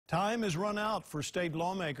Time has run out for state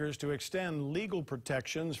lawmakers to extend legal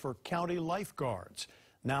protections for county lifeguards.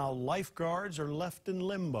 Now lifeguards are left in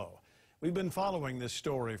limbo. We've been following this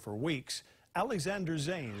story for weeks. Alexander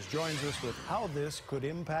Zanes joins us with how this could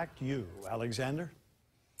impact you. Alexander?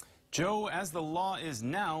 Joe, as the law is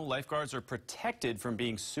now, lifeguards are protected from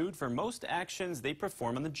being sued for most actions they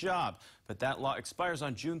perform on the job. But that law expires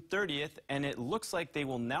on June 30th, and it looks like they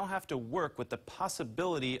will now have to work with the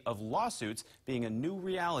possibility of lawsuits being a new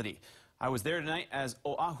reality. I was there tonight as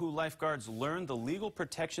Oahu lifeguards learned the legal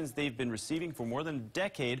protections they've been receiving for more than a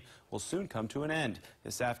decade will soon come to an end.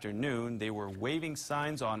 This afternoon, they were waving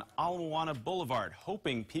signs on Ala Moana Boulevard,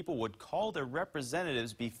 hoping people would call their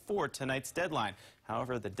representatives before tonight's deadline.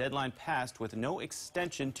 However, the deadline passed with no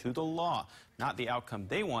extension to the law. Not the outcome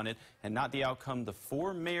they wanted, and not the outcome the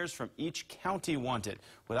 4 mayors from each county wanted.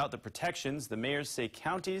 Without the protections, the mayors say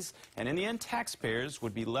counties, and in the end taxpayers,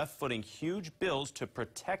 would be left footing huge bills to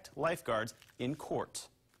protect lifeguards in court.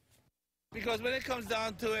 Because when it comes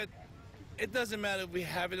down to it, it doesn't matter if we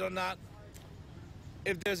have it or not.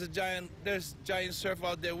 If there's giant surf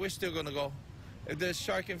out there, we're still going to go. If there's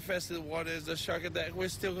shark-infested waters, there's shark attack, we're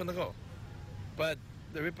still going to go. But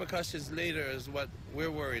the repercussions later is what we're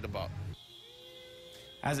worried about.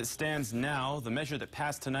 As it stands now, the measure that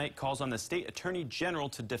passed tonight calls on the state attorney general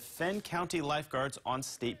to defend county lifeguards on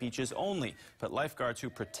state beaches only. But lifeguards who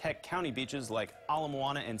protect county beaches like Ala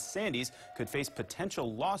Moana and Sandy's could face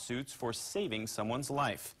potential lawsuits for saving someone's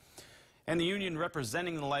life. And the union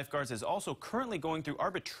representing the lifeguards is also currently going through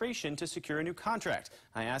arbitration to secure a new contract.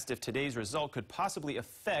 I asked if today's result could possibly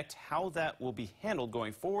affect how that will be handled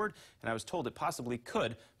going forward, and I was told it possibly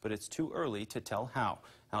could, but it's too early to tell how.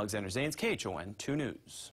 Alexander Zanes, KHON 2 News.